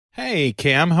Hey,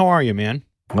 Cam, how are you, man?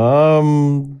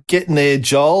 Getting there,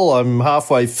 Joel. I'm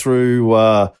halfway through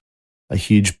a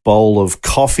huge bowl of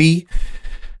coffee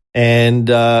and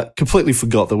completely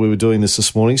forgot that we were doing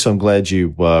this morning, so I'm glad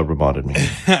you reminded me.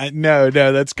 No,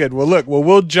 that's good. Well, look,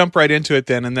 we'll jump right into it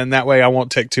then, and then that way I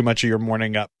won't take too much of your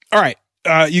morning up. All right.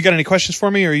 You got any questions for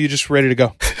me, or are you just ready to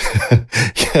go?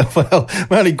 Yeah, well,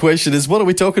 my only question is, what are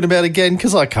we talking about again?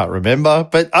 Because I can't remember,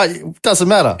 but it doesn't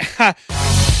matter.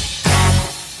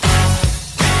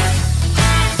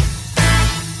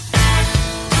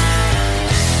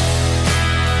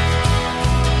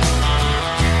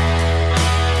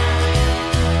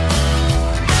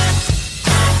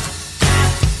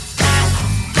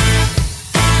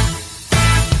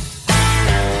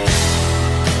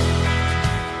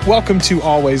 Welcome to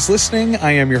Always Listening.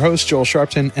 I am your host, Joel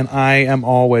Sharpton, and I am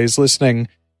always listening.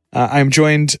 I'm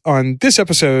joined on this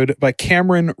episode by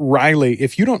Cameron Reilly.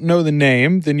 If you don't know the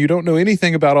name, then you don't know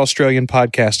anything about Australian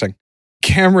podcasting.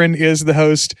 Cameron is the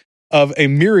host of a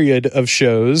myriad of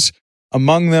shows.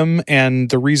 Among them, and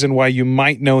the reason why you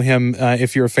might know him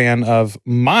if you're a fan of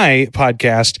my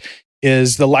podcast,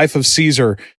 is The Life of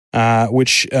Caesar,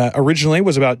 which originally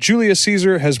was about Julius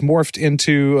Caesar, has morphed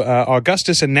into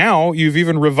Augustus, and now you've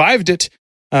even revived it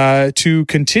to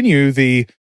continue the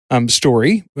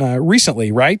story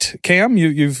recently, right, Cam?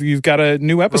 You've got a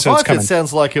new episode coming. It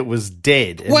sounds like it was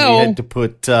dead, and we had to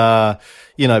put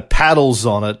paddles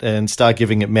on it and start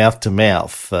giving it mouth to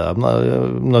mouth.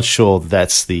 I'm not sure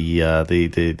that's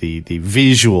the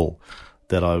visual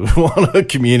that I want to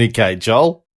communicate,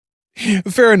 Joel.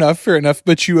 Fair enough.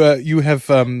 But you have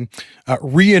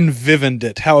re-envivened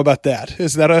it. How about that?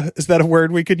 Is that a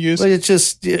word we could use? Well, it's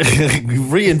just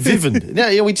re-envivened.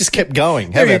 Yeah, we just kept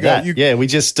going. How about that? We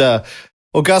just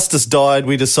Augustus died.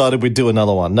 We decided we'd do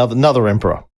another one, another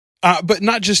emperor. But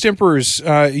not just emperors.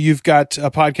 You've got a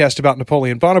podcast about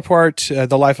Napoleon Bonaparte,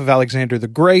 the life of Alexander the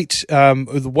Great.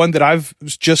 The one that I've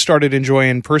just started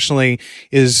enjoying personally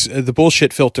is The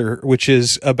Bullshit Filter, which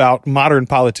is about modern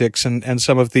politics and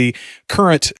some of the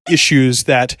current issues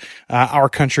that our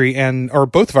country or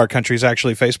both of our countries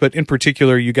actually face. But in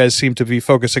particular, you guys seem to be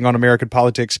focusing on American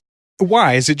politics.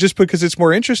 Why? Is it just because it's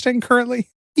more interesting currently?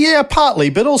 Yeah, partly,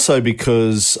 but also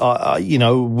because,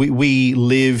 we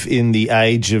live in the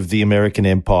age of the American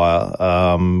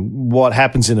empire. What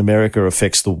happens in America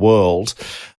affects the world.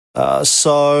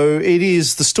 So it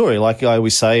is the story. Like I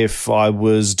always say, if I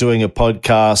was doing a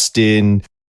podcast in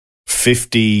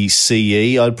 50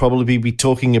 CE, I'd probably be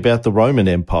talking about the Roman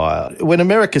Empire. When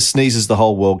America sneezes, the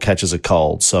whole world catches a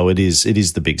cold. So it is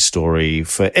the big story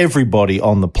for everybody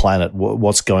on the planet,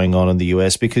 what's going on in the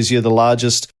US, because you're the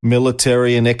largest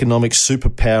military and economic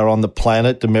superpower on the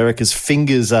planet. America's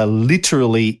fingers are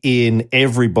literally in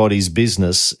everybody's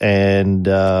business, and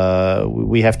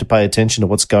we have to pay attention to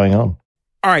what's going on.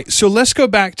 All right, so let's go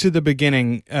back to the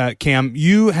beginning, Cam.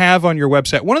 You have on your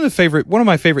website, one of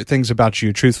my favorite things about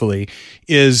you, truthfully,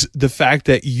 is the fact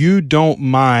that you don't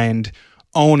mind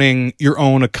owning your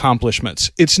own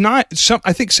accomplishments. It's not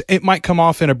I think it might come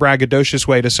off in a braggadocious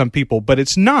way to some people, but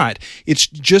it's not. It's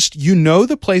just,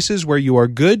 the places where you are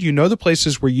good, the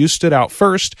places where you stood out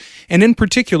first, and in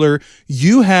particular,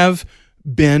 you have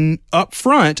been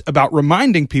upfront about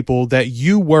reminding people that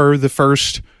you were the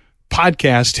first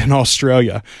podcast in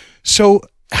Australia. So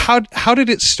how did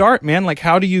it start, man? Like,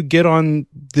 how do you get on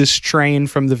this train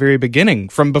from the very beginning,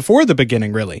 from before the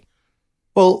beginning, really?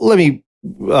 Well, let me,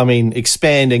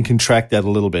 expand and contract that a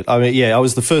little bit. I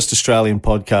was the first Australian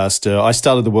podcaster. I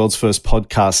started the world's first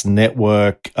podcast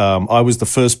network. I was the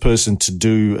first person to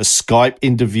do a Skype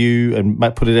interview and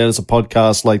put it out as a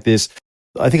podcast like this.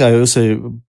 I think I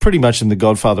also pretty much am the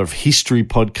godfather of history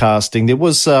podcasting. There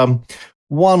was,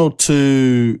 one or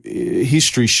two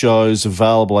history shows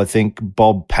available. I think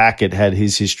Bob Packett had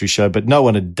his history show, but no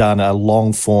one had done a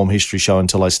long-form history show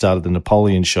until I started the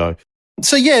Napoleon show.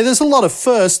 So, yeah, there's a lot of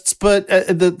firsts, but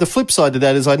the flip side to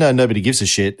that is I know nobody gives a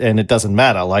shit, and it doesn't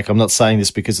matter. Like, I'm not saying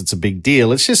this because it's a big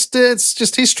deal. It's just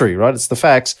history, right? It's the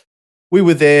facts. We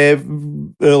were there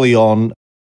early on.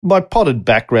 My potted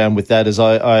background with that is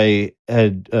I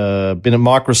had been at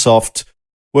Microsoft,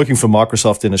 working for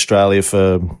Microsoft in Australia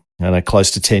for close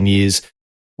to 10 years,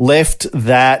 left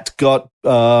that, got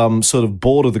sort of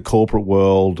bored of the corporate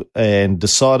world and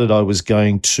decided I was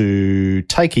going to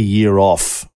take a year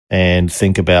off and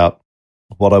think about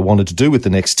what I wanted to do with the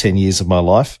next 10 years of my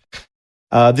life.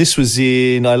 This was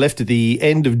I left at the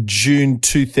end of June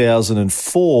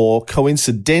 2004.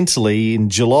 Coincidentally, in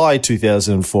July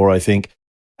 2004, I think,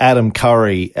 Adam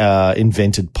Curry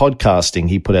invented podcasting.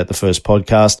 He put out the first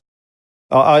podcast.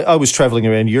 I was traveling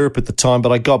around Europe at the time,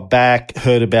 but I got back,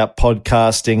 heard about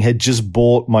podcasting, had just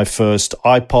bought my first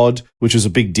iPod, which was a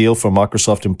big deal for a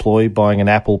Microsoft employee buying an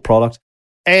Apple product,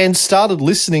 and started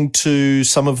listening to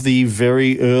some of the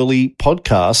very early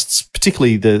podcasts,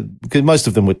 particularly because most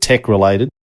of them were tech related.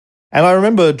 And I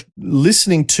remember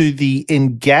listening to the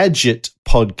Engadget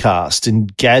podcast.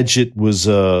 Engadget was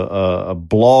a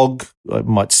blog, it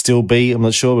might still be, I'm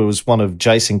not sure, but it was one of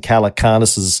Jason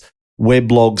Calacanis's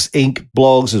Weblogs Inc.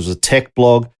 blogs. It was a tech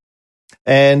blog.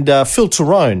 And Phil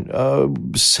Terrone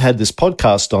had this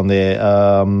podcast on there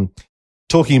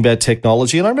talking about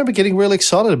technology. And I remember getting really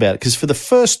excited about it because for the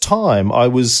first time I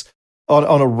was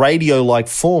on a radio-like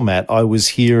format, I was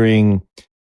hearing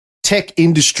tech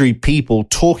industry people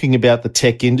talking about the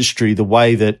tech industry the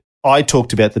way that I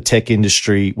talked about the tech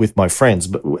industry with my friends,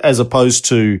 but as opposed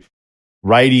to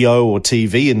radio or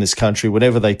TV in this country,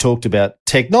 whenever they talked about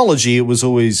technology, it was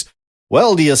always,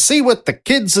 well, do you see what the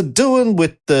kids are doing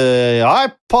with the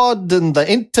iPod and the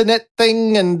internet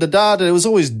thing and the data? It was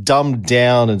always dumbed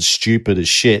down and stupid as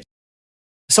shit.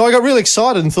 So I got really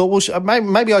excited and thought, well,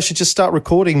 maybe I should just start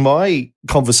recording my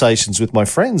conversations with my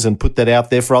friends and put that out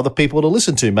there for other people to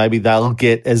listen to. Maybe they'll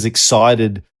get as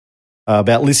excited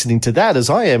about listening to that as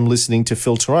I am listening to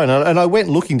Phil Terrone. And I went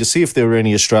looking to see if there were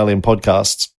any Australian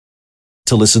podcasts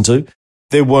to listen to.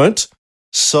 There weren't.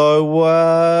 So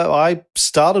I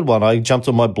started one. I jumped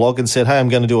on my blog and said, hey, I'm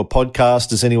going to do a podcast.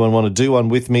 Does anyone want to do one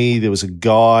with me? There was a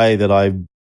guy that I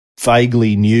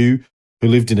vaguely knew who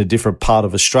lived in a different part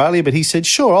of Australia, but he said,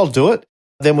 sure, I'll do it.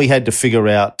 Then we had to figure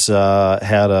out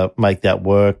how to make that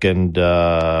work, and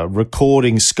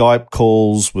recording Skype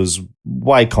calls was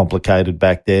way complicated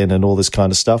back then and all this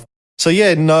kind of stuff. So,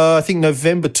 yeah, I think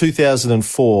November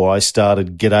 2004, I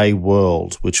started G'day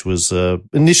World, which was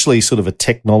initially sort of a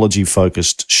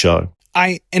technology-focused show.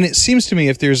 And it seems to me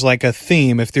if there's like a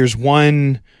theme, if there's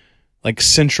one like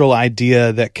central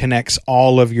idea that connects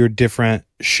all of your different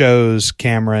shows,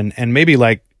 Cameron, and maybe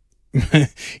like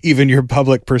even your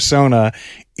public persona,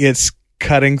 it's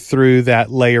cutting through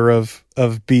that layer of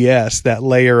BS, that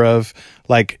layer of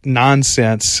like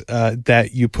nonsense that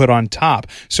you put on top.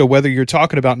 So whether you're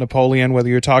talking about Napoleon, whether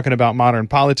you're talking about modern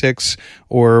politics,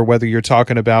 or whether you're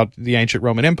talking about the ancient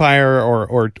Roman Empire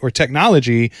or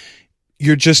technology,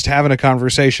 you're just having a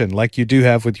conversation like you do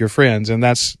have with your friends. And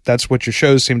that's what your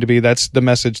shows seem to be. That's the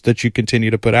message that you continue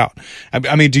to put out.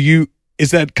 I mean, is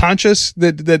that conscious?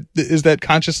 Is that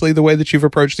consciously the way that you've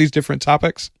approached these different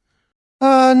topics?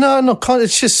 No, not kind.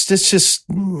 It's just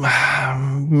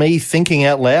me thinking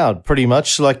out loud, pretty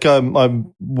much. Like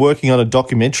I'm working on a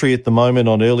documentary at the moment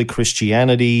on early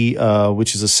Christianity,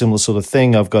 which is a similar sort of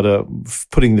thing. I've got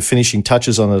putting the finishing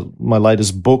touches on my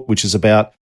latest book, which is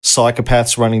about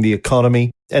psychopaths running the economy,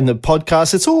 and the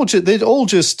podcast. They're all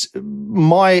just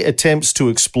my attempts to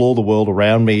explore the world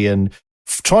around me and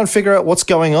try and figure out what's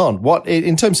going on. What,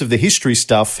 in terms of the history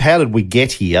stuff, how did we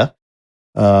get here?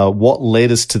 What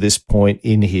led us to this point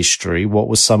in history? What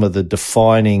were some of the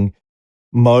defining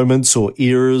moments or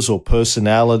eras or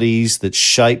personalities that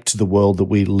shaped the world that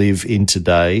we live in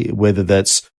today, whether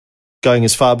that's going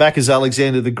as far back as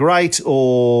Alexander the Great,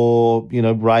 or,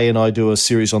 Ray and I do a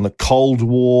series on the Cold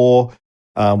War.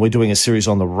 We're doing a series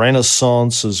on the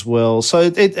Renaissance as well.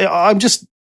 So I'm just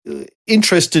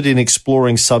interested in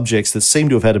exploring subjects that seem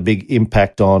to have had a big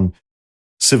impact on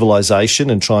civilization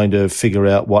and trying to figure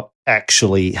out what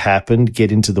actually happened,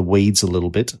 get into the weeds a little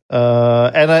bit.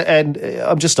 And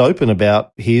I'm just open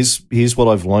about here's what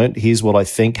I've learned, here's what I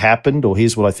think happened, or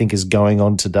here's what I think is going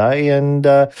on today. And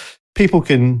people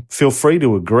can feel free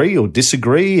to agree or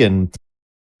disagree and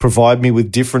provide me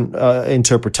with different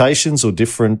interpretations or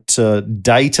different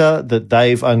data that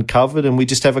they've uncovered, and we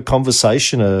just have a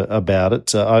conversation about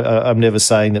it. I'm never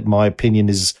saying that my opinion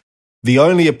is the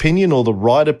only opinion or the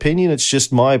right opinion. It's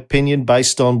just my opinion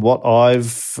based on what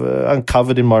I've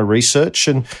uncovered in my research,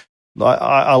 and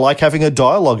I like having a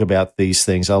dialogue about these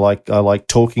things. I like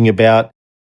talking about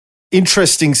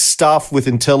interesting stuff with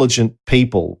intelligent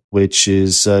people, which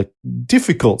is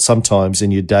difficult sometimes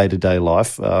in your day-to-day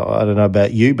life. I don't know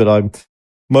about you, but I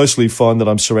mostly find that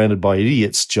I'm surrounded by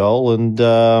idiots, Joel.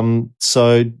 And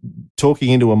so talking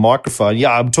into a microphone,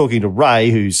 I'm talking to Ray,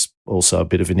 who's also a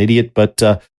bit of an idiot, but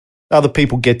other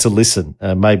people get to listen.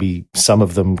 Maybe some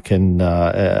of them can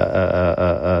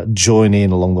join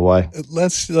in along the way.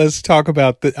 Let's talk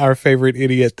about our favorite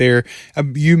idiot there.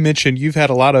 You mentioned you've had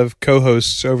a lot of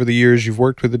co-hosts over the years. You've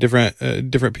worked with the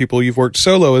different people. You've worked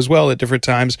solo as well at different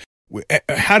times.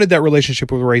 How did that relationship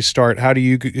with Ray start? How do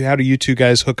you two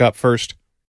guys hook up first?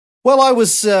 Well, I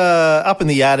was up in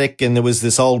the attic, and there was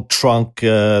this old trunk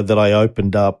that I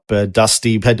opened up,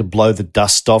 dusty, had to blow the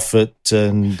dust off it.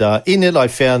 And in it, I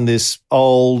found this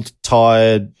old,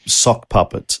 tired sock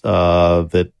puppet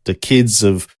that the kids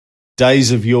of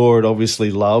days of yore had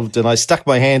obviously loved. And I stuck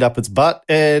my hand up its butt,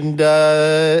 and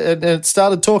it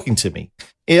started talking to me.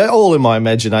 Yeah, all in my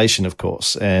imagination, of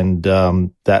course. And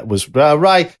that was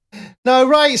Ray. No,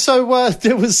 Ray. So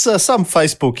there was some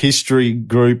Facebook history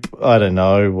group, I don't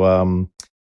know,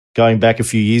 going back a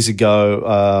few years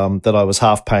ago that I was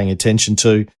half paying attention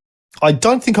to. I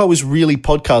don't think I was really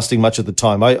podcasting much at the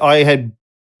time. I had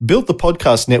built the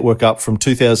podcast network up from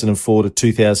 2004 to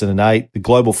 2008. The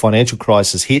global financial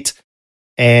crisis hit.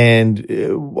 And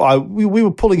we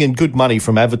were pulling in good money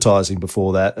from advertising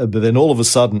before that. But then all of a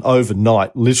sudden,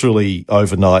 overnight, literally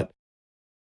overnight,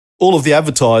 all of the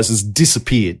advertisers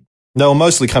disappeared. They were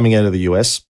mostly coming out of the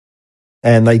US,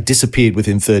 and they disappeared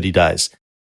within 30 days.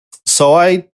 So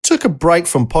I took a break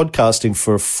from podcasting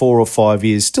for 4 or 5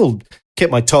 years, still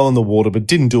kept my toe in the water, but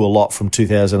didn't do a lot from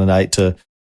 2008 to I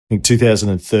think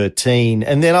 2013.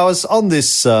 And then I was on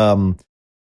this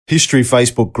history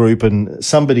Facebook group, and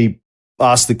somebody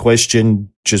asked the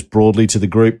question just broadly to the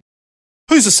group,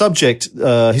 who's a subject,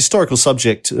 historical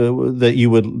subject that you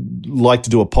would like to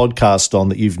do a podcast on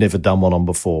that you've never done one on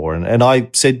before? And I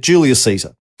said Julius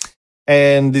Caesar.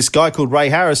 And this guy called Ray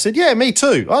Harris said, yeah, me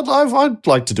too. I'd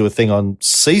like to do a thing on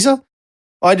Caesar.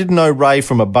 I didn't know Ray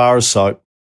from a bar of soap.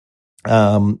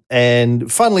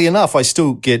 And funnily enough, I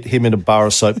still get him and a bar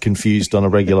of soap confused on a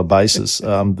regular basis.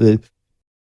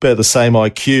 About the same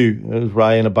IQ as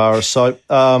Ray and a bar of soap.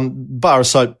 Bar of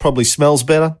soap probably smells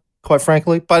better, quite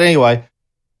frankly. But anyway,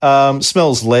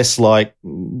 smells less like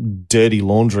dirty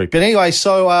laundry. But anyway,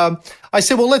 so I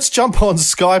said, well, let's jump on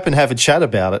Skype and have a chat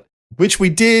about it, which we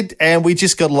did, and we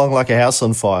just got along like a house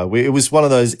on fire. It was one of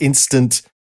those instant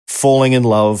falling in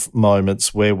love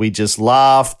moments where we just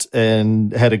laughed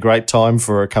and had a great time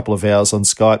for a couple of hours on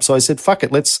Skype. So I said, fuck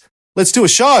it, let's do a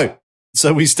show.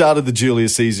 So we started the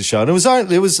Julius Caesar show. And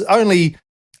it was only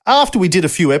after we did a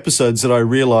few episodes that I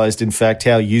realized, in fact,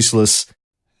 how useless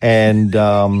and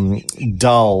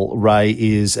dull Ray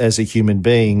is as a human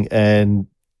being, and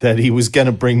that he was going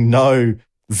to bring no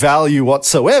value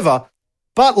whatsoever.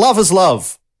 But love is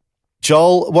love.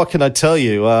 Joel, what can I tell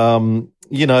you?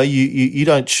 You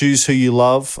don't choose who you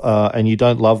love, and you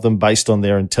don't love them based on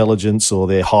their intelligence or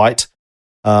their height.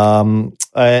 And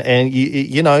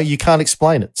you can't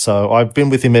explain it. So I've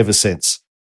been with him ever since,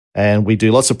 and we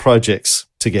do lots of projects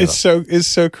together. It's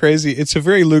so crazy. It's a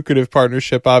very lucrative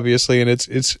partnership, obviously, and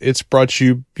it's brought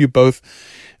you both,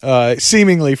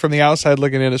 seemingly from the outside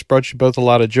looking in, it's brought you both a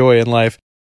lot of joy in life.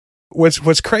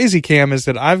 What's crazy, Cam, is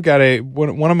that I've got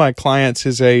one of my clients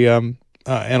is an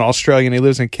Australian. He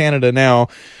lives in Canada now,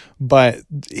 but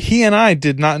he and I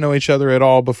did not know each other at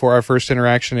all before our first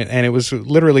interaction, and it was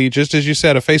literally, just as you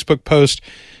said, a Facebook post.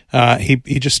 He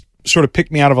just sort of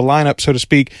picked me out of a lineup, so to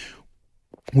speak.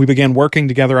 We began working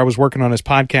together. I was working on his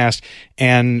podcast,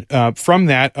 and from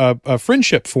that, a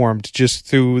friendship formed just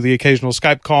through the occasional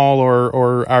Skype call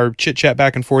or our chit chat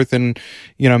back and forth, and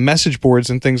message boards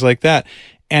and things like that.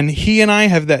 And he and I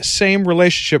have that same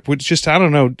relationship, which just, I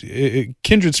don't know,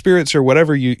 kindred spirits or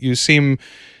whatever. You seem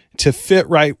to fit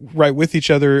right with each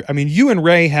other. I mean, you and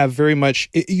Ray have very much,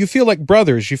 you feel like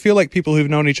brothers. You feel like people who've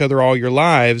known each other all your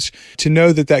lives. To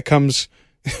know that comes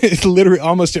literally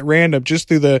almost at random, just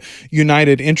through the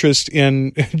united interest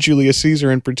in Julius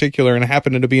Caesar in particular, and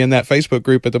happening to be in that Facebook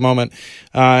group at the moment.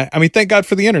 Thank God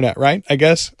for the internet, right? I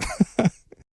guess.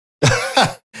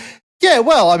 Yeah,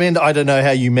 well, I mean, I don't know how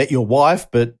you met your wife,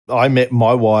 but I met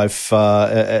my wife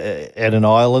at an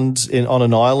island on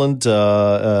an island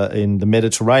in the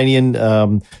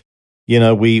Mediterranean.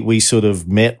 We sort of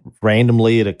met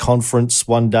randomly at a conference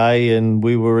one day, and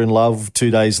we were in love 2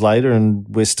 days later, and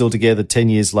we're still together 10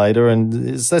 years later. And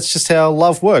that's just how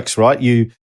love works, right?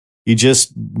 You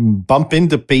just bump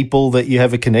into people that you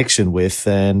have a connection with,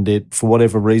 and for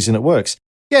whatever reason it works.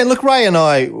 Yeah, look, Ray and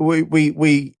I,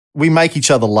 we make each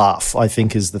other laugh, I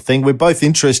think, is the thing. We're both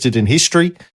interested in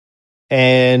history,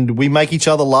 and we make each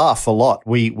other laugh a lot.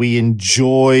 We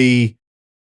enjoy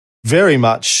very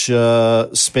much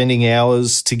spending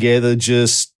hours together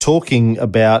just talking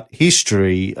about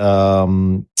history.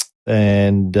 That's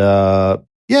a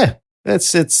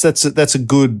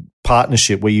good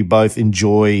partnership where you both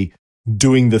enjoy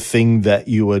doing the thing that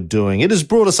you are doing. It has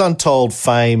brought us untold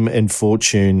fame and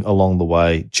fortune along the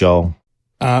way, Joel.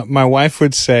 My wife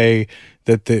would say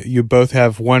that you both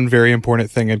have one very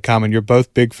important thing in common. You're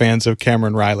both big fans of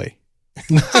Cameron Reilly.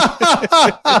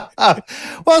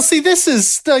 Well, see, this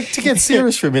is, to get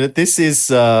serious for a minute, this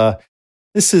is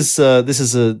This is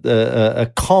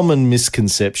a common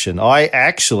misconception. I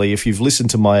actually, if you've listened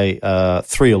to my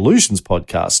Three Illusions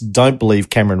podcast, don't believe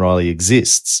Cameron Reilly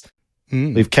exists. I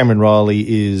believe Cameron Reilly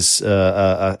is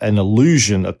an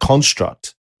illusion, a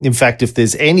construct. In fact, if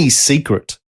there's any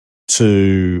secret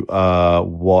to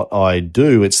what I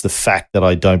do, it's the fact that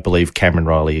I don't believe Cameron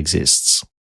Reilly exists.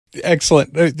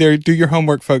 Excellent. There, do your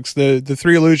homework, folks. The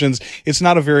Three Illusions. It's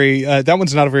not a very that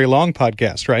one's not a very long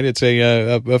podcast, right? It's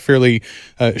a fairly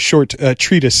short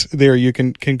treatise. There, you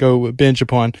can go binge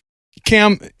upon.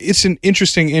 Cam, it's an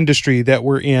interesting industry that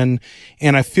we're in,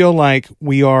 and I feel like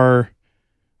we are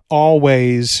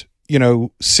always,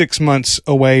 6 months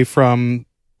away from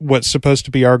what's supposed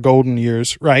to be our golden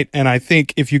years, right? And I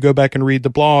think if you go back and read the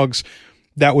blogs,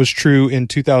 that was true in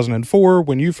 2004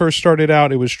 when you first started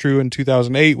out. It was true in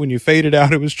 2008 when you faded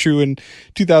out. It was true in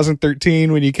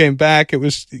 2013 when you came back. It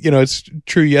was, it's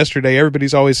true yesterday.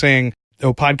 Everybody's always saying,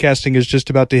 oh, podcasting is just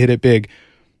about to hit it big.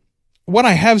 What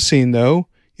I have seen, though,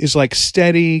 is like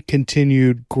steady,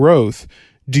 continued growth.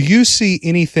 Do you see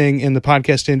anything in the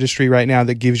podcast industry right now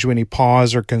that gives you any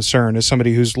pause or concern as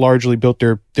somebody who's largely built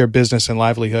their business and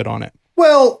livelihood on it?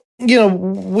 Well,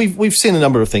 we've seen a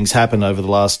number of things happen over the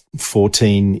last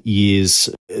 14 years.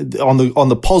 On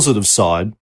the positive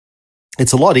side,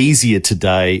 it's a lot easier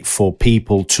today for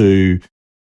people to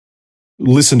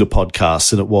listen to podcasts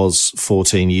than it was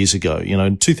 14 years ago.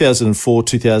 In 2004,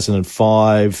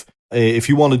 2005, if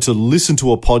you wanted to listen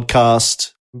to a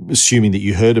podcast, assuming that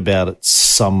you heard about it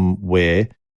somewhere,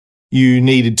 you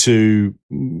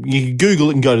could Google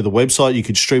it and go to the website. You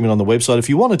could stream it on the website. If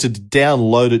you wanted to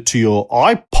download it to your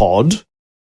iPod,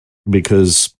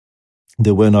 because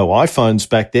there were no iPhones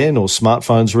back then or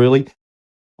smartphones really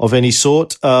of any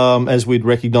sort, as we'd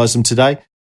recognize them today,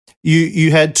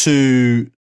 you had to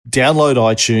download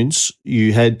iTunes.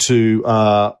 You had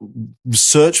to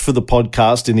search for the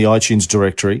podcast in the iTunes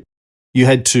directory. You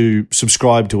had to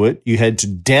subscribe to it. You had to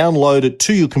download it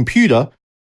to your computer.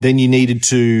 Then you needed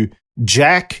to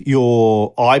jack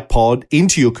your iPod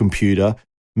into your computer,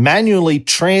 manually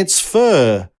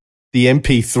transfer the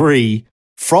MP3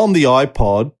 from the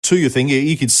iPod to your thing.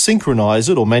 You could synchronize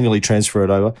it or manually transfer it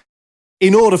over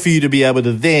in order for you to be able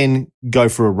to then go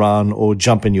for a run or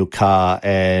jump in your car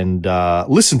and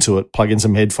listen to it, plug in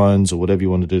some headphones or whatever you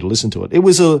want to do to listen to it. It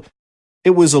was a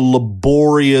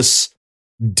laborious,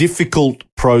 difficult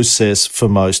process for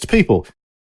most people.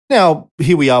 Now,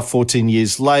 here we are 14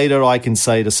 years later. I can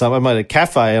say to someone, I'm at a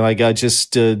cafe and I go,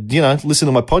 just, listen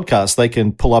to my podcast. They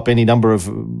can pull up any number of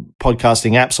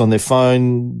podcasting apps on their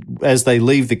phone. As they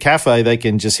leave the cafe, they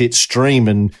can just hit stream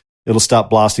and it'll start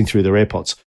blasting through their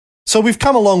AirPods. So we've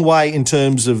come a long way in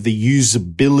terms of the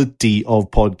usability of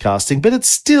podcasting, but it's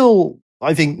still,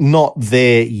 I think, not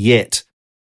there yet.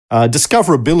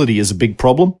 Discoverability is a big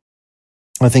problem,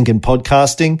 I think, in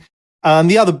podcasting.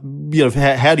 The other,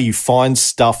 how do you find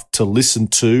stuff to listen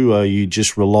to? Are you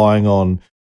just relying on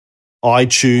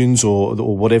iTunes or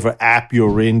whatever app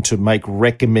you're in to make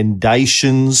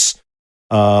recommendations?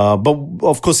 But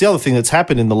of course, the other thing that's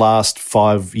happened in the last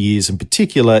 5 years in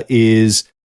particular is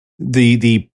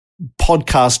the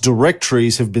podcast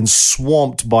directories have been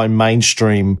swamped by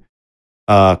mainstream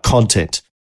content.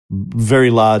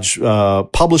 Very large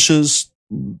publishers,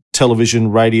 television,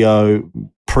 radio,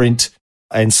 print,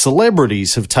 and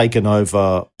celebrities have taken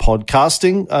over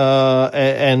podcasting.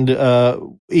 And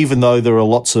even though there are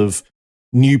lots of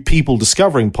new people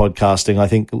discovering podcasting, I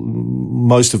think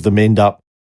most of them end up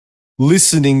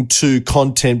listening to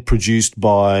content produced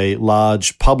by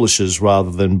large publishers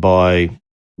rather than by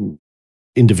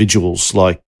individuals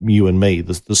like you and me,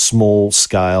 the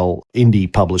small-scale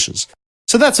indie publishers.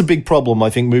 So that's a big problem, I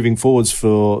think, moving forwards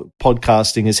for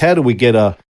podcasting is how do we get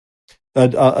a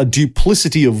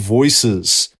duplicity of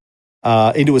voices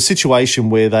into a situation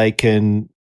where they can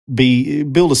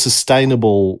build a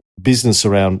sustainable business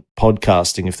around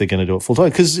podcasting if they're going to do it full time,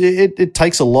 because it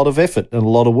takes a lot of effort and a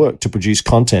lot of work to produce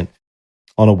content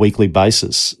on a weekly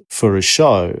basis for a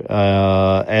show,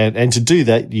 and to do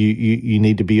that you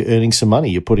need to be earning some money.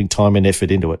 You're putting time and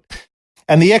effort into it.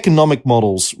 And the economic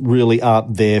models really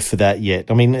aren't there for that yet.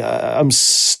 I mean, I'm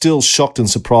still shocked and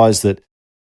surprised that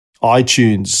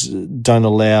iTunes don't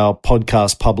allow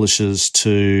podcast publishers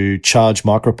to charge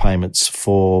micropayments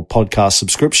for podcast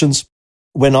subscriptions.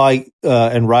 When I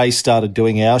and Ray started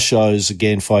doing our shows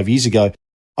again 5 years ago,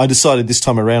 I decided this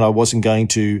time around I wasn't going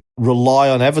to rely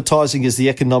on advertising as the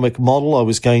economic model. I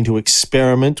was going to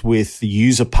experiment with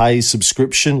user pay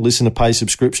subscription, listener pay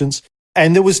subscriptions.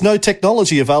 And there was no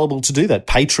technology available to do that.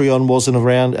 Patreon wasn't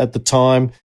around at the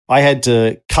time. I had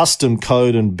to custom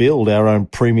code and build our own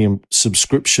premium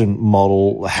subscription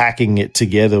model, hacking it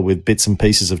together with bits and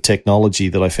pieces of technology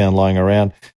that I found lying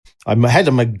around. I had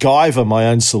to MacGyver my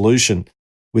own solution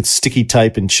with sticky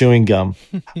tape and chewing gum.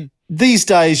 These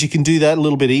days, you can do that a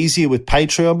little bit easier with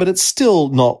Patreon, but it's still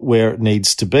not where it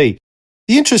needs to be.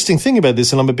 The interesting thing about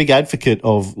this, and I'm a big advocate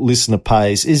of listener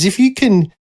pays, is if you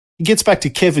can, it gets back to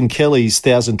Kevin Kelly's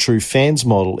 1,000 True Fans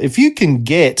model. If you can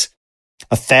get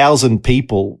 1,000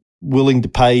 people willing to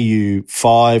pay you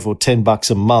 $5 or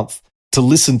 $10 a month to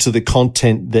listen to the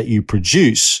content that you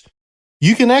produce,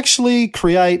 you can actually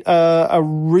create a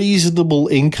reasonable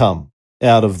income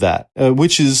out of that,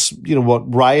 which is,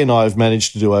 what Ray and I have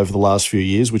managed to do over the last few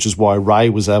years, which is why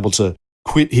Ray was able to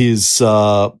quit his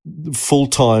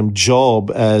full-time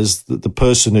job as the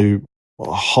person who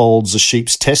holds a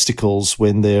sheep's testicles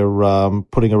when they're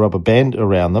putting a rubber band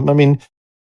around them. I mean,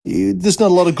 there's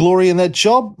not a lot of glory in that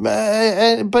job,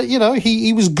 but,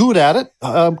 he was good at it.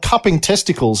 Cupping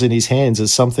testicles in his hands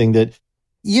is something that,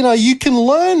 you can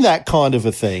learn that kind of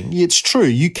a thing. It's true.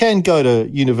 You can go to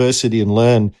university and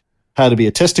learn how to be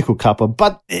a testicle cupper,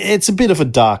 but it's a bit of a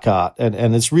dark art,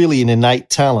 and it's really an innate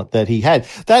talent that he had.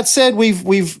 That said,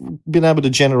 we've been able to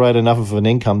generate enough of an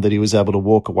income that he was able to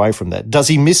walk away from that. Does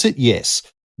he miss it? Yes.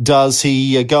 Does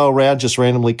he go around just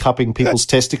randomly cupping people's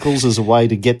testicles as a way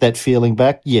to get that feeling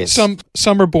back? Yes.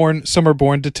 Some are born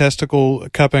to testicle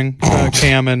cupping,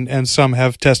 Cam, and some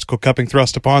have testicle cupping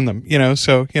thrust upon them.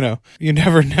 So you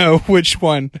never know which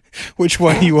one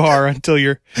you are until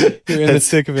you're in the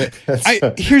thick of it.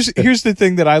 Here's the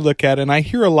thing that I look at, and I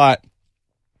hear a lot,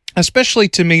 especially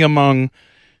to me among.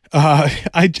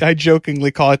 I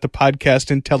jokingly call it the podcast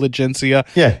intelligentsia.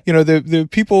 Yeah. The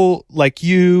people like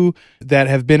you that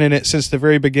have been in it since the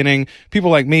very beginning, people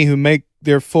like me who make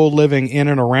their full living in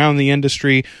and around the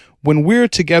industry. When we're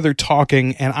together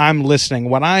talking and I'm listening,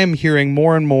 what I am hearing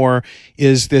more and more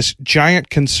is this giant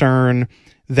concern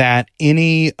that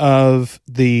any of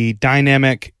the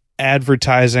dynamic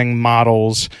advertising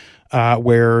models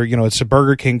where, it's a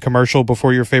Burger King commercial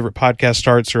before your favorite podcast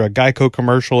starts or a Geico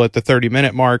commercial at the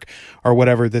 30-minute mark or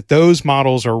whatever, that those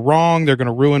models are wrong. They're going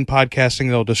to ruin podcasting.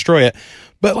 They'll destroy it.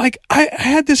 But I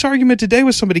had this argument today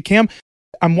with somebody, Cam.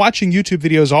 I'm watching YouTube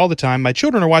videos all the time. My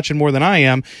children are watching more than I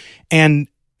am. And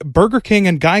Burger King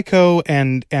and Geico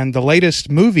and the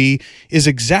latest movie is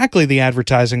exactly the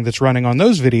advertising that's running on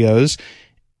those videos.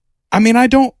 I mean, I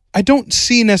don't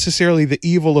see necessarily the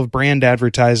evil of brand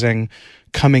advertising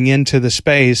coming into the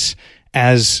space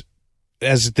as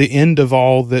the end of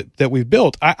all that we've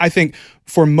built. I think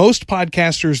for most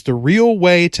podcasters, the real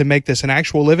way to make this an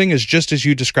actual living is just as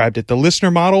you described it. The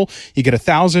listener model, you get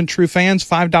 1,000 true fans,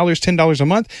 $5, $10 a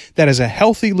month. That is a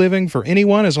healthy living for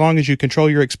anyone as long as you control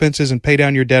your expenses and pay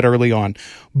down your debt early on.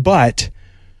 But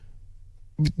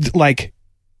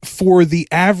for the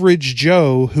average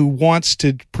Joe who wants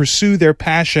to pursue their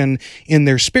passion in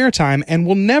their spare time and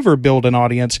will never build an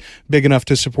audience big enough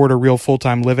to support a real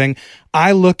full-time living,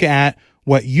 I look at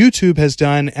what YouTube has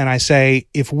done and I say,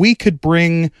 if we could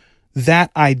bring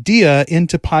that idea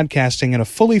into podcasting in a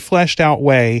fully fleshed out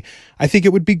way, I think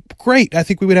it would be great. I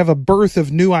think we would have a birth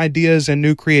of new ideas and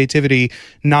new creativity,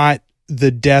 not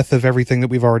the death of everything that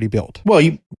we've already built. Well,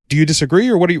 do you disagree,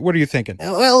 or what are you thinking?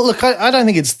 Well, look, I don't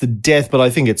think it's the death, but I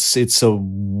think it's a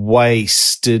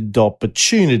wasted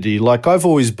opportunity. I've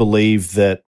always believed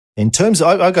that in terms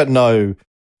of, I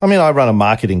run a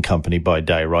marketing company by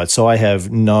day, right? So I have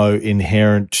no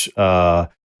inherent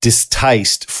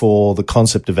distaste for the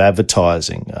concept of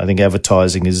advertising. I think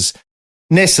advertising is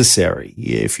necessary.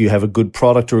 If you have a good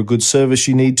product or a good service,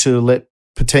 you need to let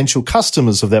potential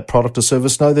customers of that product or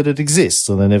service know that it exists,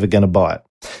 or they're never going to buy it.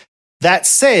 That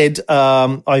said,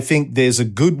 I think there's a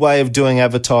good way of doing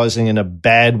advertising and a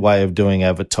bad way of doing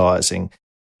advertising.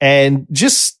 And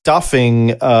just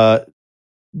stuffing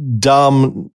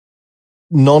dumb,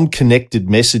 non-connected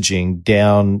messaging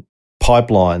down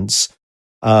pipelines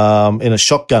in a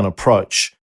shotgun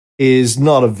approach is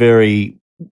not a very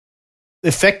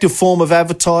effective form of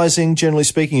advertising, generally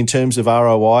speaking, in terms of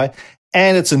ROI.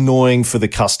 And it's annoying for the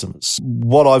customers.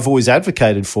 What I've always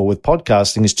advocated for with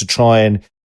podcasting is to try and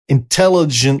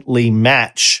intelligently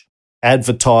match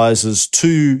advertisers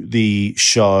to the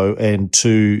show and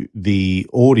to the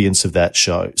audience of that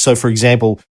show. So, for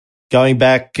example, going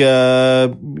back, how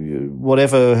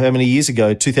many years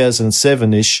ago,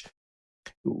 2007-ish,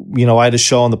 I had a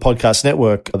show on the podcast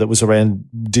network that was around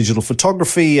digital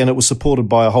photography, and it was supported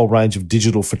by a whole range of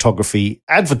digital photography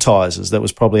advertisers. That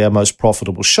was probably our most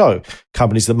profitable show.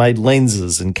 Companies that made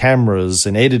lenses and cameras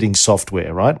and editing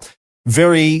software, right?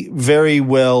 Very, very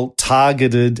well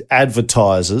targeted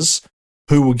advertisers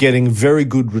who were getting very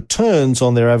good returns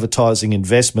on their advertising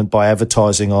investment by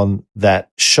advertising on that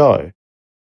show.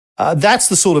 That's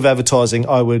the sort of advertising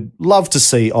I would love to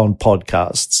see on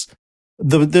podcasts.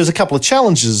 There's a couple of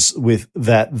challenges with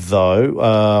that,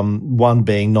 though. One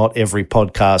being not every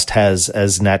podcast has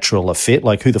as natural a fit.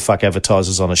 Like, who the fuck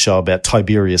advertises on a show about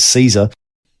Tiberius Caesar?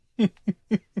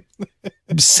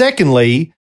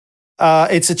 Secondly,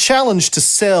 it's a challenge to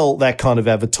sell that kind of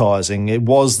advertising. It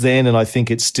was then, and I think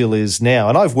it still is now.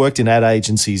 And I've worked in ad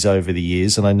agencies over the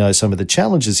years, and I know some of the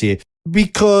challenges here,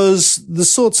 because the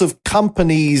sorts of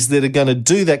companies that are going to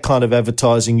do that kind of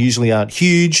advertising usually aren't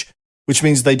huge, which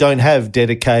means they don't have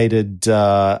dedicated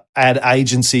ad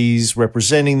agencies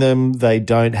representing them. They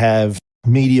don't have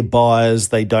media buyers.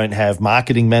 They don't have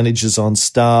marketing managers on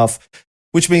staff,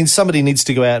 which means somebody needs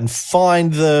to go out and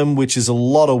find them, which is a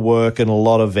lot of work and a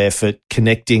lot of effort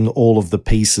connecting all of the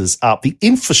pieces up. The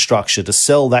infrastructure to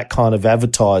sell that kind of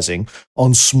advertising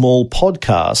on small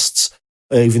podcasts,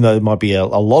 even though there might be a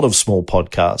lot of small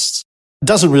podcasts,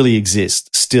 doesn't really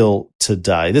exist still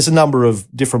today. There's a number of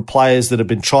different players that have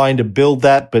been trying to build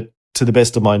that, but to the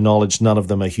best of my knowledge, none of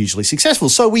them are hugely successful.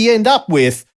 So we end up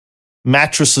with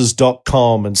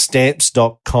mattresses.com and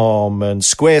stamps.com and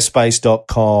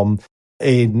squarespace.com.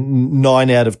 In 9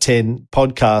 out of 10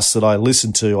 podcasts that I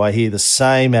listen to, I hear the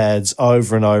same ads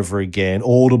over and over again,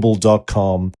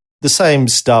 audible.com, the same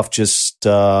stuff, just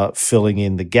filling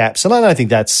in the gaps. And I don't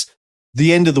think that's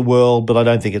the end of the world, but I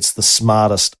don't think it's the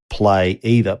smartest play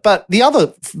either. But the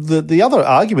other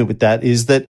argument with that is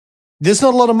that there's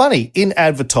not a lot of money in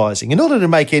advertising. In order to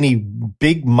make any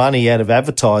big money out of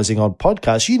advertising on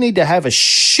podcasts, you need to have a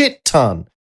shit ton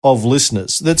of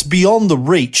listeners that's beyond the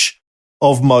reach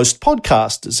of most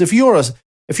podcasters. If you're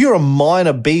a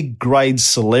minor B grade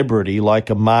celebrity like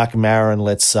a Mark Maron,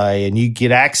 let's say, and you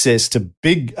get access to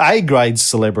big A grade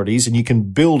celebrities and you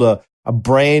can build a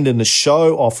brand and a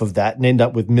show off of that and end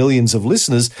up with millions of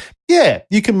listeners, yeah,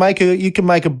 you can make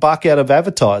a buck out of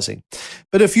advertising.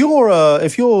 But if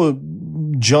you're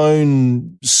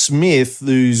Joan Smith,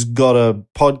 who's got a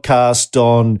podcast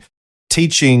on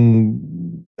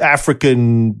teaching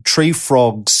African tree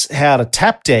frogs how to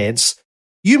tap dance,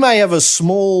 you may have a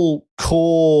small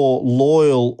core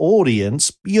loyal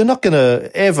audience. You're not going to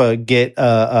ever get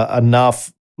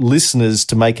enough listeners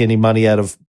to make any money out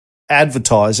of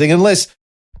advertising unless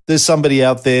there's somebody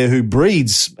out there who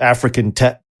breeds African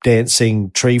tap dancing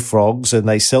tree frogs and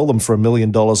they sell them for $1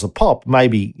 million a pop.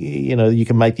 Maybe, you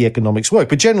can make the economics work.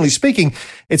 But generally speaking,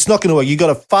 it's not going to work. You've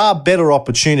got a far better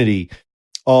opportunity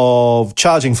of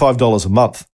charging $5 a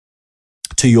month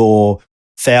to your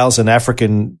 1,000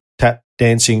 African tap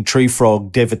dancing tree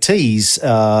frog devotees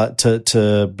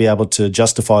to be able to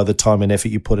justify the time and effort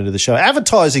you put into the show.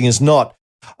 Advertising is not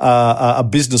a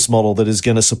business model that is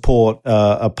going to support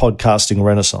a podcasting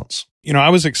renaissance. I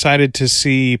was excited to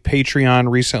see Patreon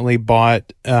recently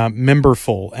bought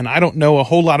Memberful, and I don't know a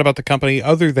whole lot about the company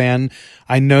other than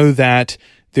I know that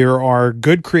there are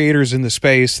good creators in the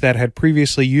space that had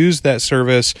previously used that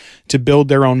service to build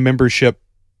their own membership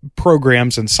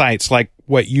programs and sites, like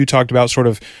what you talked about, sort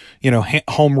of,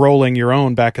 home rolling your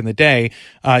own back in the day.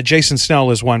 Jason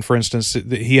Snell is one, for instance.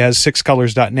 He has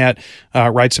sixcolors.net,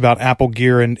 writes about Apple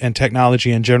gear and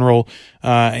technology in general.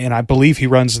 And I believe he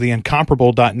runs the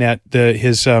incomparable.net,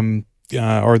 the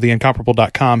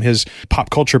incomparable.com, his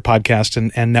pop culture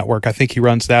podcast and network. I think he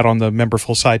runs that on the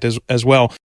Memberful site as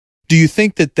well. Do you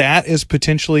think that is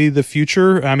potentially the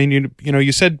future? I mean,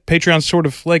 you said Patreon's sort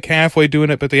of like halfway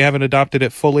doing it, but they haven't adopted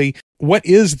it fully. What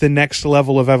is the next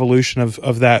level of evolution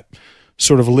of that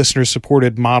sort of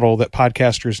listener-supported model that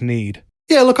podcasters need?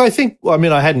 Yeah, look, I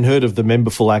hadn't heard of the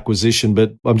Memberful acquisition,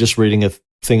 but I'm just reading a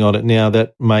thing on it now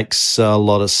that makes a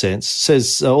lot of sense. It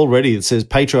says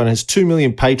Patreon has 2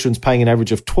 million patrons paying an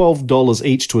average of $12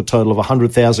 each to a total of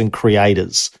 100,000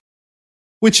 creators.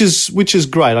 Which is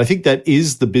great. I think that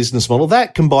is the business model.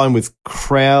 That combined with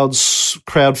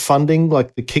crowdfunding,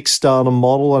 like the Kickstarter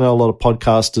model. I know a lot of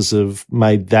podcasters have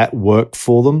made that work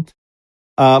for them.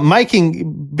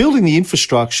 Building the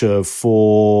infrastructure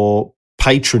for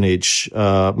patronage,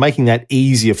 making that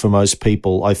easier for most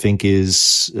people, I think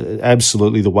is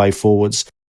absolutely the way forwards.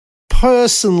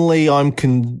 Personally, I'm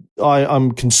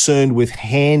concerned with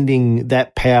handing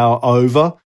that power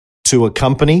over to a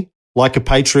company like a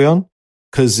Patreon.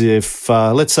 Because if,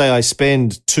 let's say I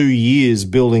spend 2 years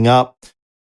building up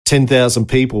 10,000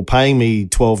 people paying me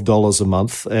 $12 a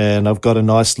month and I've got a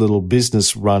nice little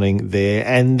business running there,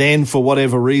 and then for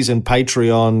whatever reason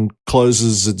Patreon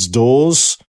closes its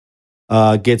doors,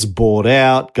 gets bought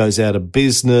out, goes out of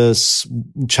business,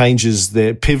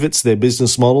 pivots their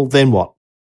business model, then what?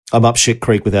 I'm up shit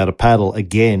creek without a paddle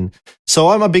again. So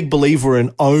I'm a big believer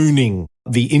in owning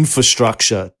the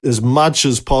infrastructure as much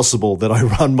as possible that I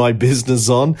run my business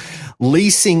on.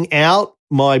 Leasing out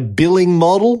my billing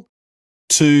model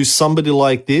to somebody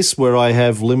like this, where I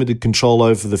have limited control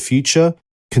over the future,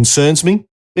 concerns me.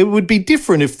 It would be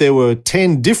different if there were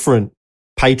 10 different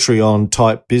Patreon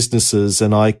type businesses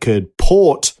and I could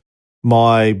port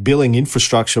my billing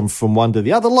infrastructure from one to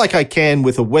the other, like I can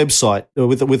with a website or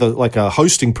with a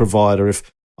hosting provider. If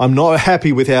I'm not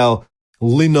happy with how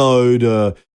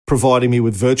Linode providing me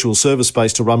with virtual server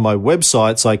space to run my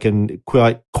websites, I can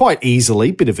quite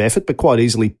easily, bit of effort, but quite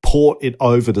easily port it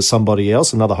over to somebody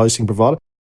else, another hosting provider.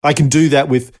 I can do that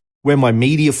with where my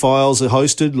media files are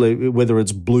hosted, whether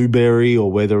it's Blueberry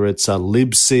or whether it's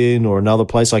Libsyn or another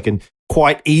place. I can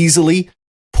quite easily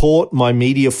port my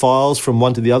media files from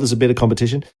one to the other. Is a bit of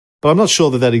competition, but I'm not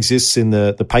sure that exists in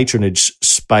the patronage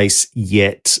space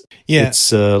yet. Yeah.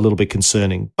 It's a little bit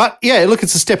concerning. But yeah, look,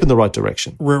 it's a step in the right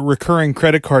direction. Recurring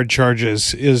credit card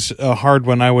charges is a hard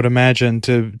one, I would imagine,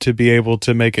 to be able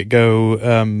to make it go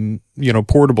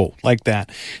portable like that.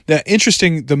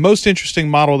 The most interesting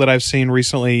model that I've seen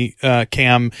recently,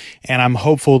 Cam, and I'm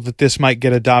hopeful that this might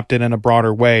get adopted in a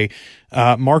broader way.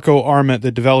 Marco Arment,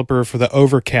 the developer for the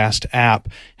Overcast app,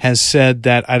 has said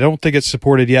that, I don't think it's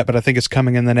supported yet, but I think it's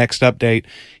coming in the next update.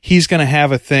 He's going to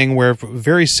have a thing where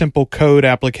very simple code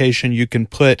application you can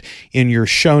put in your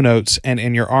show notes and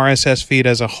in your RSS feed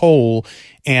as a whole.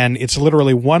 And it's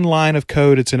literally one line of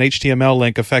code. It's an HTML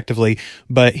link effectively,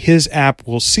 but his app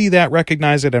will see that,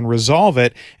 recognize it, and resolve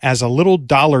it as a little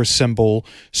dollar symbol.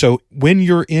 So when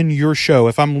you're in your show,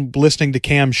 if I'm listening to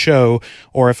Cam's show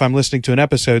or if I'm listening to an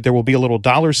episode, there will be a little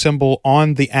dollar symbol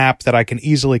on the app that I can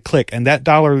easily click. And that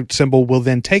dollar symbol will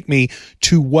then take me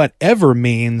to whatever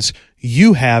means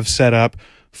you have set up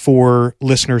for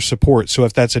listener support. So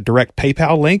if that's a direct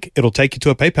PayPal link, it'll take you to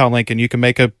a PayPal link and you can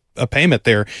make a payment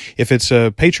there. If it's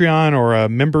a Patreon or a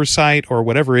member site or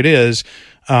whatever it is,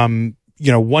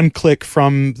 one click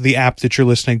from the app that you're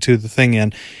listening to the thing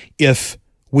in. If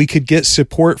we could get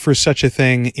support for such a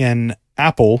thing in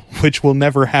Apple, which will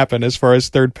never happen as far as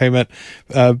third payment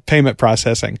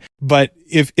processing. But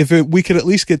if we could at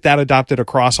least get that adopted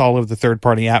across all of the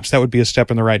third-party apps, that would be a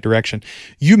step in the right direction.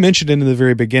 You mentioned it in the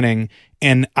very beginning,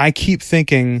 and I keep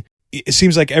thinking, it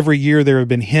seems like every year there have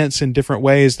been hints in different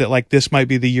ways that like this might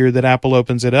be the year that Apple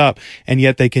opens it up, and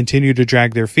yet they continue to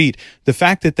drag their feet. The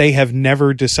fact that they have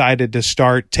never decided to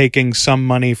start taking some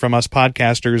money from us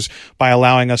podcasters by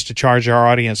allowing us to charge our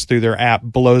audience through their app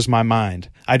blows my mind.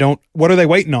 What are they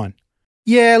waiting on?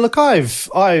 Yeah, look, I've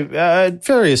at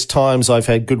various times I've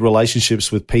had good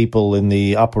relationships with people in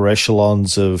the upper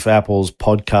echelons of Apple's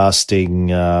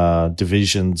podcasting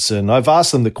divisions, and I've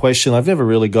asked them the question. I've never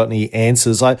really got any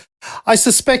answers. I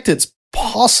suspect it's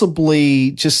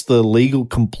possibly just the legal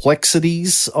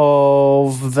complexities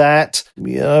of that.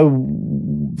 They're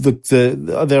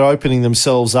opening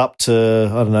themselves up to,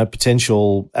 I don't know,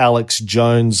 potential Alex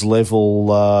Jones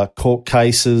level court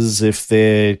cases if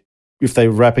they're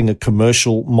wrapping a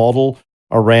commercial model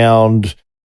around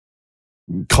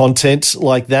content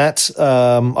like that.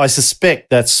 I suspect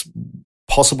that's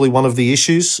possibly one of the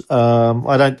issues.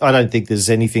 I don't think there's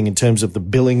anything in terms of the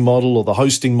billing model or the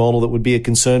hosting model that would be a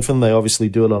concern for them. They obviously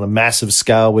do it on a massive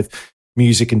scale with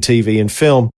music and TV and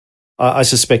film. I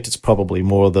suspect it's probably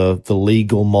more the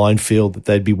legal minefield that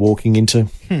they'd be walking into.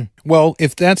 Well,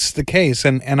 if that's the case,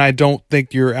 and I don't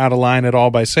think you're out of line at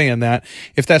all by saying that,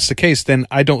 if that's the case, then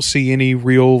I don't see any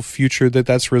real future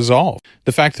that's resolved.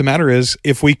 The fact of the matter is,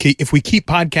 if we keep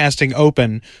podcasting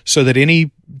open so that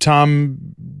any Tom,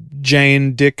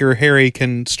 Jane, Dick, or Harry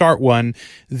can start one,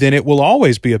 then it will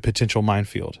always be a potential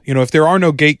minefield. If there are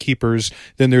no gatekeepers,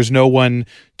 then there's no one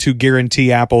to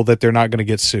guarantee Apple that they're not going to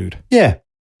get sued. Yeah.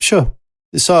 Sure.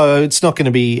 So it's not going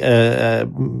to be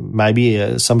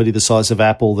maybe somebody the size of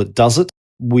Apple that does it.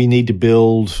 We need to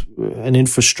build an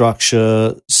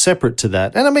infrastructure separate to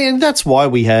that. And I mean, that's why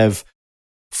we have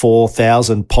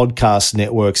 4,000 podcast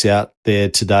networks out there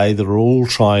today that are all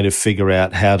trying to figure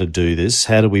out how to do this.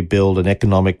 How do we build an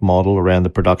economic model around the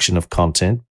production of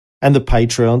content? And the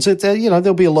Patreons,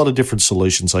 there'll be a lot of different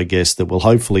solutions, I guess, that will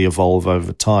hopefully evolve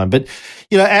over time. But,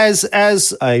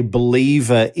 as a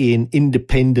believer in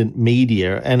independent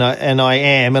media, and I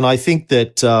am, and I think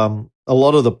that a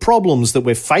lot of the problems that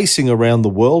we're facing around the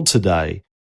world today,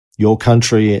 your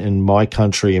country and my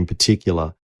country in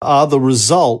particular, are the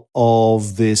result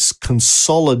of this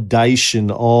consolidation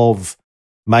of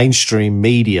mainstream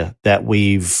media that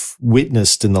we've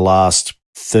witnessed in the last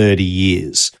 30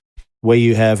 years. Where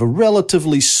you have a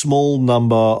relatively small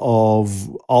number of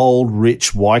old,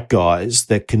 rich white guys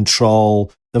that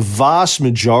control the vast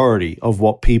majority of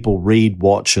what people read,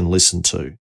 watch, and listen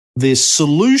to. The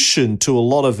solution to a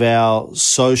lot of our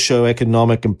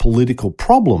socio-economic and political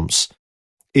problems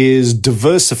is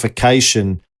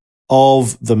diversification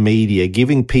of the media,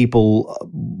 giving people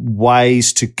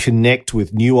ways to connect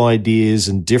with new ideas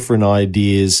and different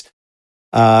ideas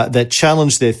that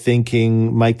challenge their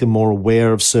thinking, make them more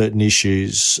aware of certain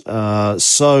issues.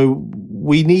 So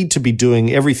we need to be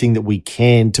doing everything that we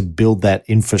can to build that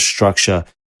infrastructure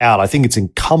out. I think it's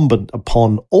incumbent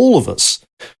upon all of us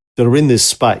that are in this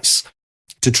space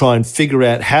to try and figure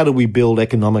out how do we build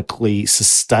economically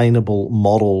sustainable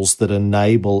models that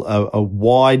enable a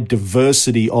wide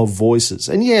diversity of voices.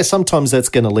 And yeah, sometimes that's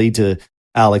going to lead to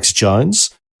Alex Jones,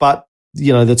 but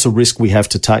that's a risk we have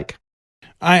to take.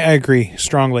 I agree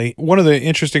strongly. One of the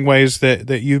interesting ways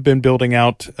that you've been building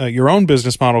out your own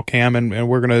business model, Cam, and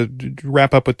we're going to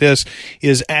wrap up with this,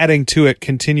 is adding to it,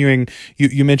 continuing.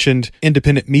 You mentioned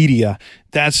independent media.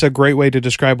 That's a great way to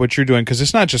describe what you're doing, because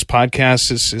it's not just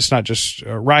podcasts. It's not just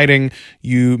writing.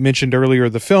 You mentioned earlier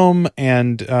the film,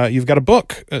 and you've got a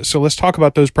book. So let's talk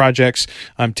about those projects.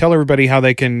 Tell everybody how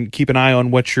they can keep an eye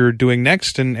on what you're doing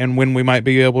next and when we might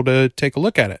be able to take a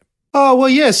look at it. Oh, well,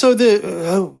 yeah.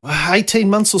 So 18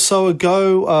 months or so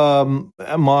ago,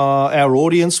 our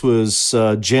audience was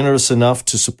generous enough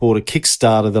to support a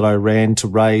Kickstarter that I ran to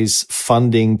raise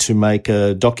funding to make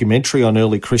a documentary on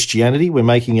early Christianity. I'm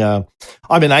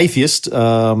an atheist,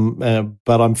 but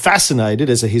I'm fascinated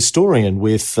as a historian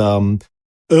with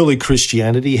early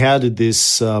Christianity. How did this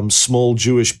small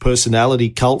Jewish personality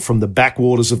cult from the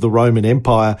backwaters of the Roman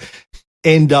Empire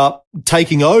end up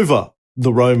taking over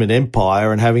the Roman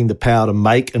Empire and having the power to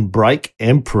make and break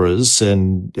emperors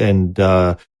and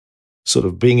sort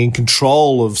of being in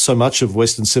control of so much of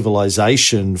Western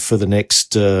civilization for the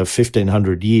next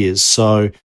 1,500 years. So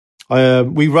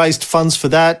we raised funds for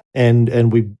that,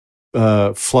 and we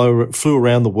flew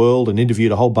around the world and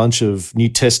interviewed a whole bunch of New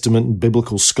Testament and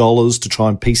biblical scholars to try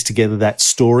and piece together that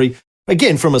story.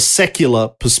 Again, from a secular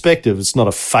perspective, it's not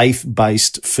a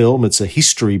faith-based film, it's a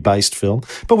history-based film,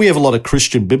 but we have a lot of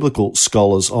Christian biblical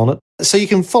scholars on it. So you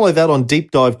can follow that on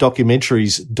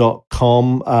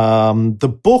deepdivedocumentaries.com. The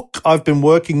book I've been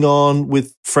working on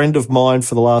with a friend of mine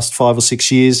for the last 5 or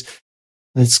 6 years,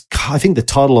 I think the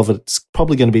title of it's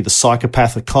probably going to be The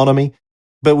Psychopath Economy,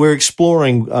 but we're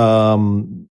exploring how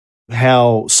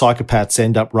psychopaths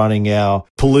end up running our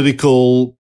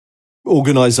political,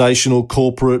 organizational,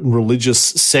 corporate, and religious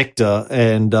sector,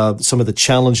 and some of the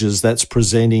challenges that's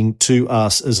presenting to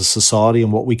us as a society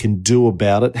and what we can do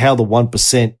about it, how the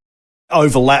 1%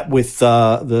 overlap with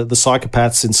the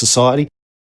psychopaths in society.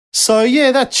 So,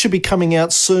 yeah, that should be coming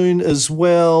out soon as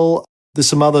well. There's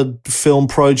some other film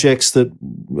projects that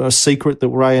are secret that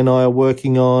Ray and I are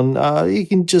working on. You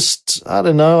can just,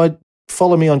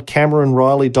 follow me on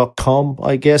CameronReilly.com,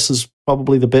 I guess, is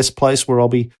probably the best place where I'll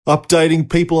be updating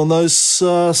people on those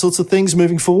sorts of things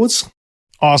moving forwards.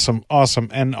 Awesome.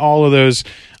 And all of those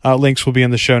links will be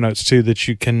in the show notes too, that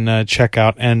you can check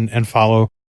out and follow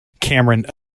Cameron.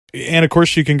 And of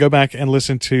course, you can go back and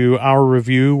listen to our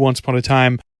review, Once Upon a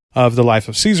Time, of the Life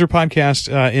of Caesar podcast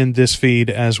in this feed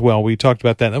as well. We talked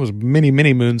about that. That was many,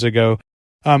 many moons ago.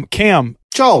 Cam.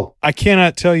 Joel. I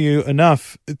cannot tell you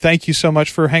enough. Thank you so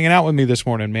much for hanging out with me this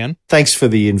morning, man. Thanks for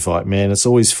the invite, man. It's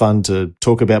always fun to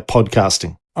talk about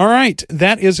podcasting. All right.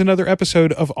 That is another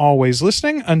episode of Always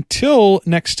Listening. Until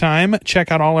next time, check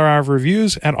out all our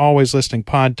reviews at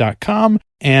alwayslisteningpod.com.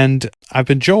 And I've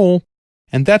been Joel,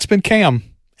 and that's been Cam,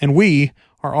 and we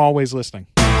are always listening.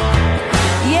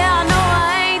 Yeah, I know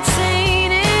I ain't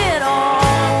seen it all,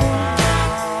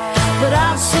 but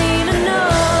I've seen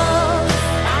enough.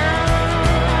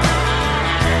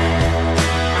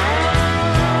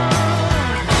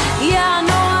 Yeah, I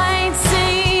know I ain't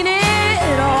seen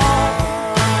it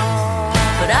all,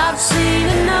 but I've seen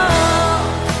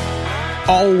enough.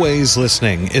 Always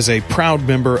Listening is a proud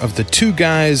member of the Two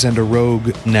Guys and a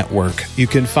Rogue network. You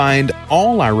can find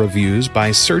all our reviews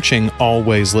by searching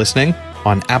Always Listening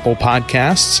on Apple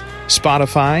Podcasts,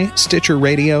 Spotify, Stitcher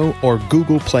Radio, or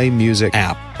Google Play Music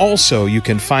app. Also, you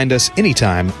can find us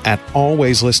anytime at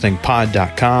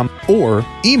alwayslisteningpod.com or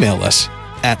email us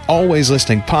at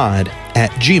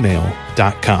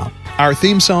alwayslisteningpod@gmail.com. Our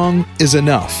theme song is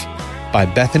Enough by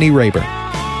Bethany Rayburn. When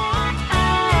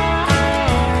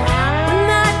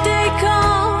that day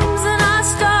comes and I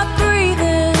stop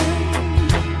breathing,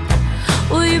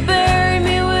 will you bury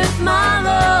me with my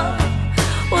love?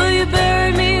 Will you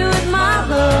bury me with my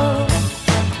love?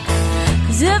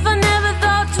 'Cause if I never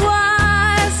thought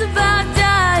twice about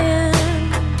dying,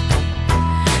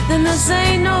 then this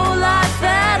ain't no life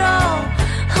at all.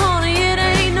 Honey, it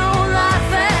ain't no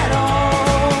life at all.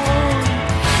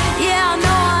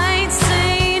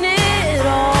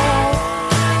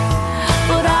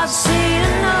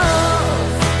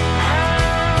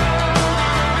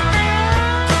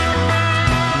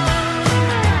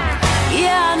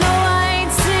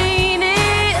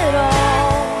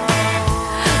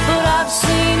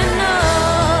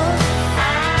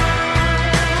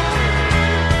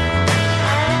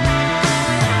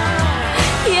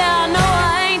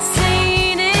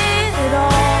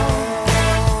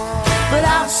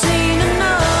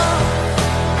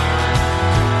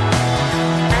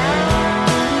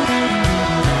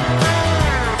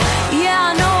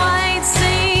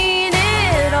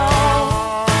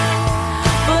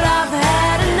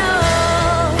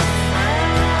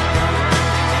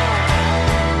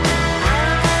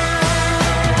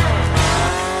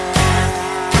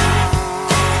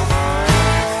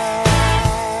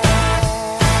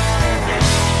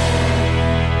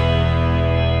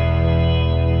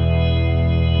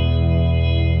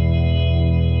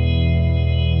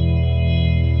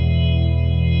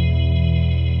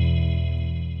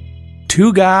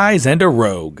 Two Guys and a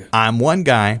Rogue. I'm one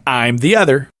guy, I'm the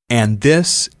other. and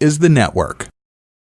this is the network.